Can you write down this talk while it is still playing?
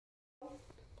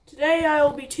Today I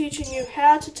will be teaching you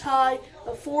how to tie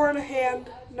a 4-in-1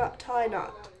 tie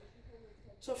knot.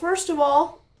 So first of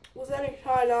all, with any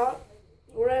tie knot,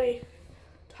 or any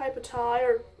type of tie,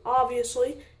 or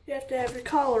obviously, you have to have your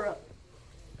collar up.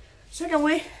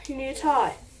 Secondly, you need a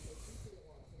tie.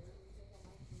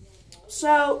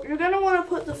 So you're going to want to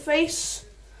put the face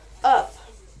up.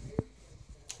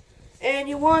 And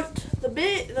you want the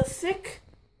thick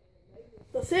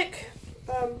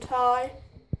tie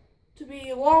to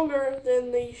be longer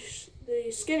than the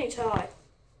skinny tie.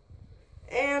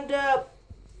 And the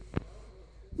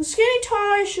skinny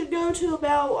tie should go to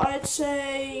about, I'd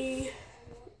say,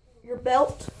 your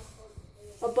belt,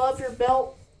 above your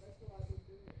belt,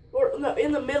 or no,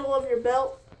 in the middle of your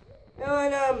belt.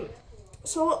 And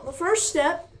so the first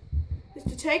step is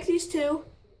to take these two,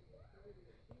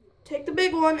 take the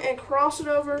big one and cross it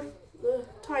over the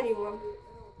tiny one.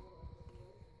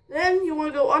 Then you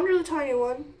want to go under the tiny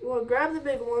one, you want to grab the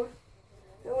big one,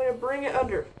 and we're going to bring it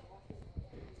under.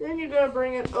 Then you're going to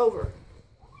bring it over.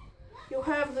 You'll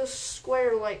have this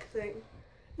square-like thing.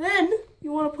 Then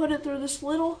you want to put it through this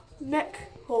little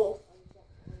neck hole.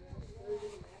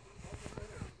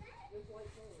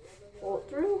 Pull it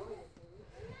through.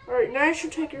 Alright, now you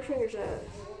should take your fingers out of it.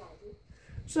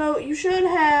 So you should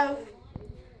have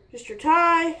just your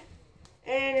tie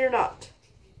and your knot.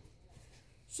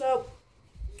 So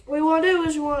what you want to do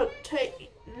is you want to take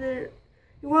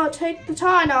the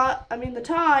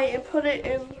tie, and put it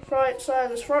in the front side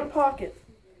of this front pocket.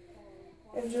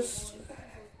 And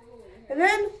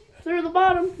then through the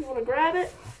bottom, you want to grab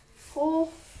it,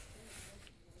 pull.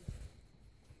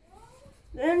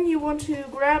 Then you want to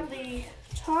grab the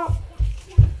top,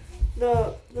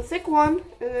 the thick one,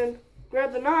 and then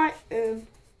grab the knot and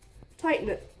tighten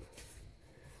it.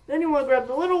 Then you want to grab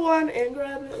the little one and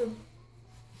grab it.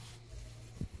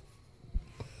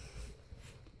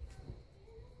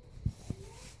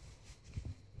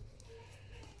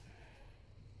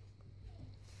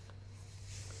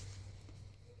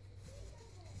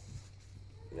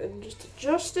 And just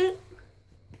adjust it.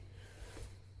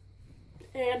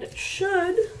 And it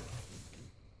should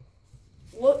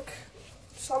look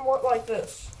somewhat like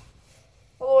this.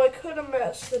 Although I could have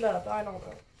messed it up, I don't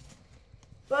know.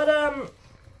 But,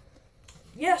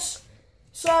 yes.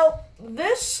 So,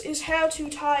 this is how to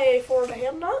tie a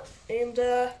 4-in-1 knot. And,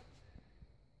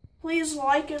 please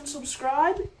like and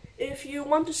subscribe. If you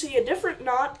want to see a different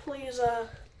knot, please,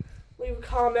 leave a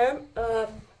comment.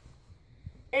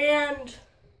 And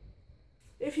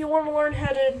if you want to learn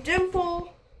how to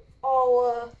dimple,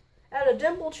 I'll add a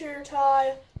dimple to your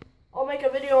tie. I'll make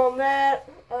a video on that.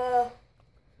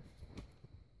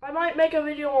 I might make a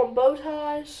video on bow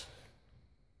ties.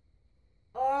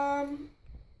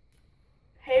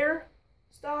 Hair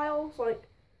styles, like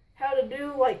how to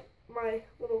do like my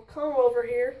little comb over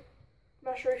here.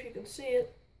 I'm not sure if you can see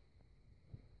it.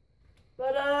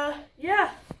 But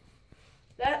yeah.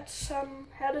 That's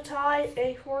how to tie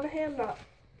a 4-in-1 knot.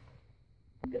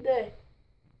 Good day.